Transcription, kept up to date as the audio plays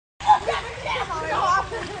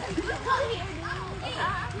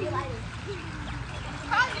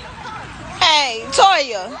Hey,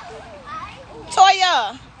 Toya.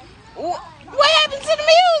 Toya, what happened to the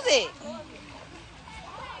music?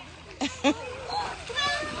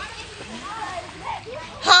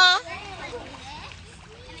 Huh?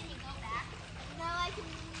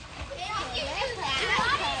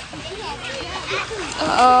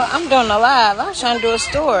 I'm doing a live. I was trying to do a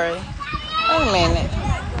story. Wait a minute.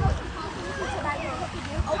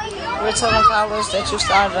 We're telling followers that you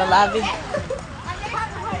started a live video.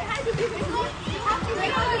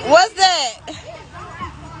 What's that?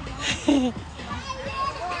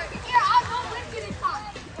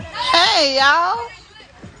 Hey, y'all.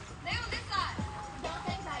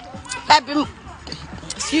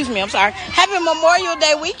 Excuse me, I'm sorry. Happy Memorial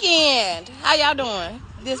Day weekend. How y'all doing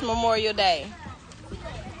this Memorial Day?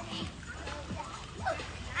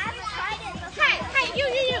 Hey, you.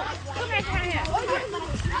 Come here.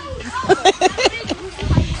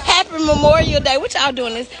 Happy Memorial Day. What y'all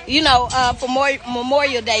doing this? For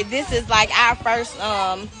Memorial Day, this is like our first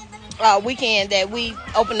weekend that we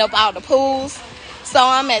opened up all the pools. So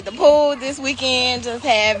I'm at the pool this weekend, just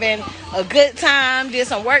having a good time. Did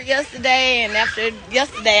some work yesterday, and after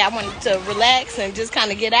yesterday, I wanted to relax and just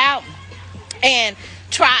kind of get out and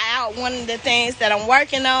try out one of the things that I'm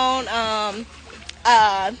working on,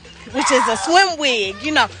 which is a swim wig.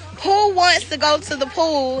 Who wants to go to the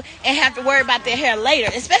pool and have to worry about their hair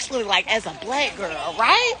later, especially like as a black girl,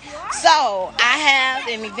 right? So I have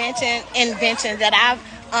an invention that I've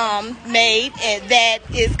made that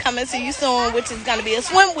is coming to you soon, which is going to be a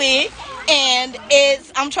swim wig, and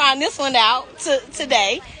I'm trying this one out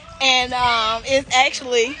today, and it's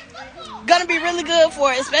actually gonna be really good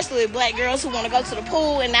for especially black girls who want to go to the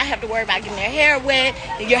pool and not have to worry about getting their hair wet.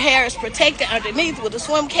 Your hair is protected underneath with a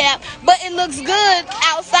swim cap, but it looks good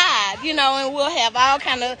outside, and we'll have all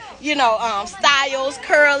kind of styles,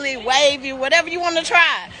 curly, wavy, whatever you want to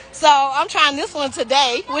try. So I'm trying this one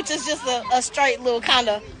today, which is just a straight little kind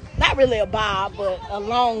of, not really a bob, but a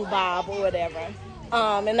long bob or whatever.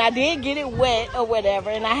 And I did get it wet or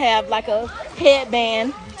whatever, and I have like a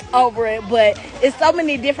headband over it, but it's so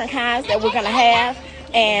many different kinds that we're gonna have,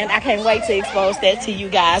 and I can't wait to expose that to you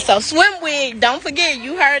guys. So swim wig, don't forget,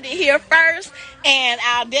 you heard it here first, and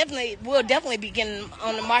we'll definitely be getting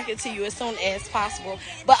on the market to you as soon as possible.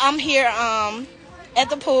 But I'm here at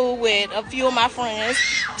the pool with a few of my friends,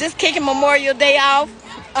 just kicking Memorial Day off,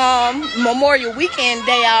 Memorial Weekend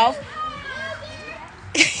day off.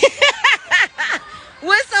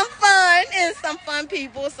 With some fun and some fun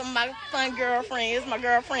people, some of my fun girlfriends. My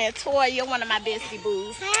girlfriend Toya, one of my bestie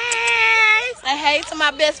boos. Hey! Say hey to my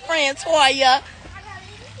best friend Toya.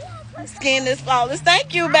 Skin is flawless.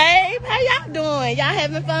 Thank you, babe. How y'all doing? Y'all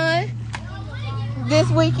having fun this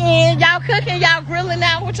weekend? Y'all cooking? Y'all grilling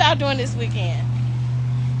out? What y'all doing this weekend?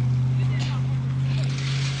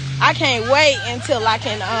 I can't wait until I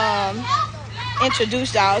can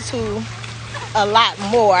introduce y'all to a lot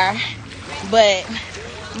more. But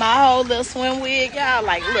my whole little swim wig, y'all,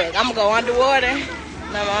 like, look, I'm gonna go underwater,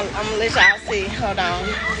 and I'm gonna let y'all see. Hold on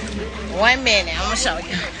 1 minute, I'm gonna show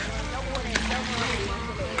you.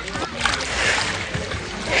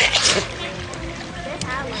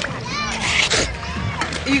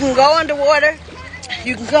 You can go underwater,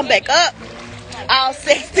 you can come back up all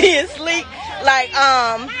sexy and sleek, like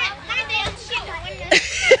Halle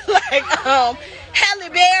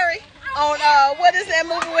Berry on what is that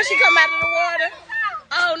movie when she come out of the water?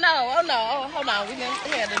 Oh no, hold on, we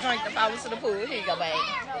had to drink the flowers to the pool. Here you go, babe.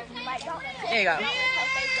 Here you go.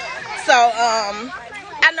 So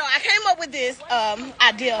I know I came up with this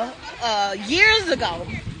idea years ago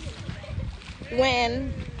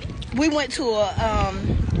when we went to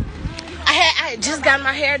I had just got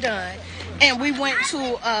my hair done, and we went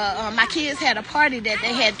to my kids had a party that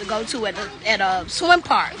they had to go to at a swim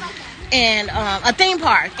park and a theme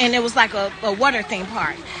park, and it was like a water theme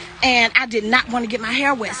park. And I did not want to get my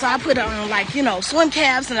hair wet, so I put on swim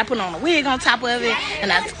caps, and I put on a wig on top of it,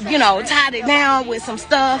 and I tied it down with some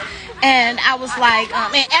stuff. And I was like,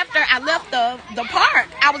 and after I left the park,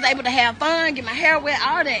 I was able to have fun, get my hair wet,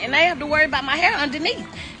 all that, and I didn't have to worry about my hair underneath.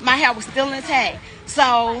 My hair was still intact.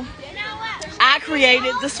 So I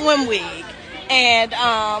created the swim wig, and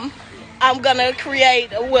I'm gonna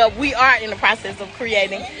create, we are in the process of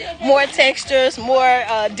creating more textures, more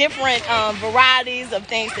different varieties of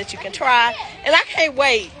things that you can try, and I can't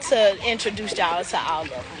wait to introduce y'all to all of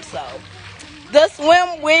them. So the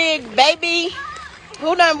swim wig, baby.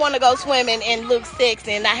 Who doesn't want to go swimming and look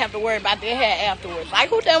sexy and not have to worry about their hair afterwards? Like,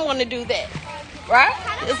 who doesn't want to do that, right?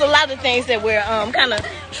 There's a lot of things that we're kind of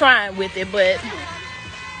trying with it, but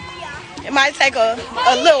it might take a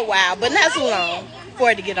little while, but not too long for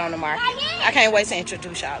it to get on the market. I can't wait to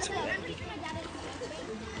introduce y'all to it.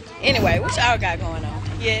 Anyway, what y'all got going on?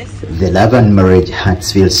 Yes. The Love and Marriage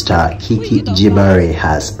Huntsville star Keke Jabbar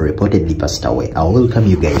has reportedly passed away. I welcome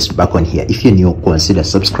you guys back on here. If you're new, consider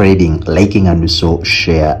subscribing, liking, and also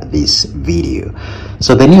share this video.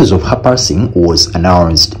 So the news of her passing was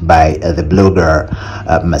announced by the blogger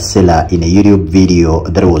Marcella in a YouTube video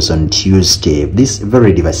that was on Tuesday. This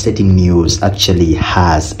very devastating news actually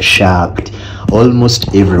has shocked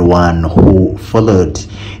almost everyone who followed,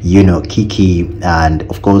 Keke and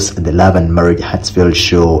of course the Love and Marriage Huntsville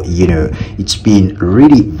show. It's been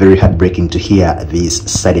really very heartbreaking to hear this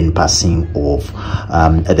sudden passing of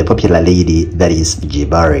the popular lady that is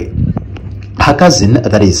Jabbar. Her cousin,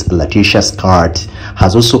 that is Letitia Scott,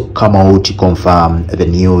 has also come out to confirm the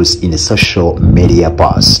news in a social media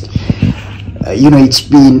post. It's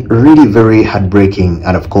been really very heartbreaking,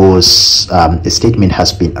 and of course a statement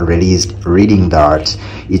has been released reading that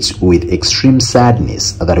it's with extreme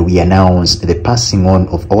sadness that we announce the passing on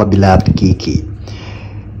of our beloved Keke.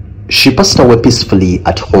 She passed away peacefully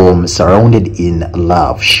at home, surrounded in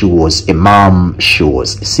love. She was a mom, she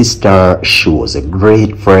was a sister, she was a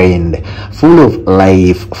great friend, full of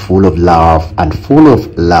life, full of love, and full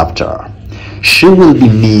of laughter. She will be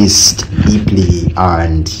missed deeply,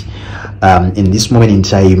 and in this moment in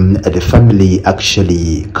time, the family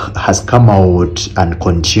actually has come out and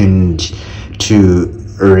continued to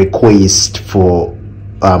request for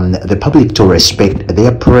the public to respect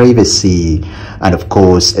their privacy. And of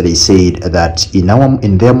course they said that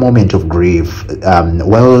in their moment of grief,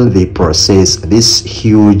 while they process this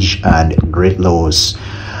huge and great loss,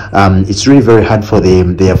 it's really very hard for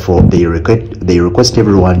them. Therefore they request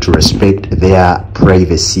everyone to respect their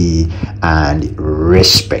privacy and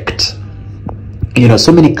respect.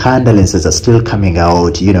 So many condolences are still coming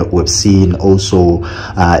out. We've seen also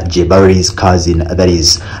Jabbar's cousin, that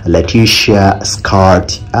is Letitia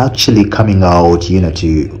Scott, actually coming out,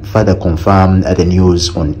 to further confirm the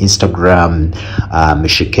news on Instagram.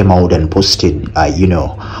 She came out and posted,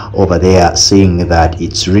 over there, saying that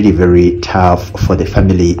it's really very tough for the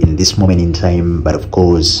family in this moment in time, but of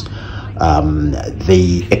course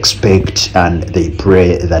they expect and they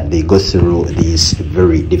pray that they go through this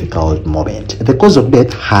very difficult moment. The cause of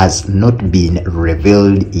death has not been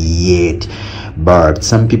revealed yet, but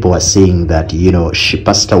some people are saying that she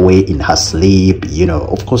passed away in her sleep.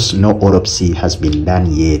 Of course no autopsy has been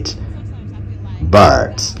done yet,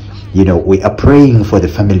 but we are praying for the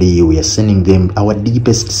family. We are sending them our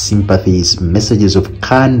deepest sympathies, messages of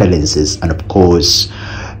condolences, and of course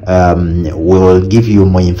we will give you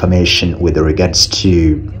more information with regards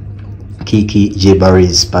to Keke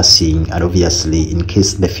Jabbar's passing, and obviously in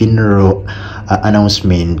case the funeral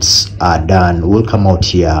announcements are done, we'll come out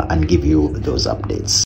here and give you those updates.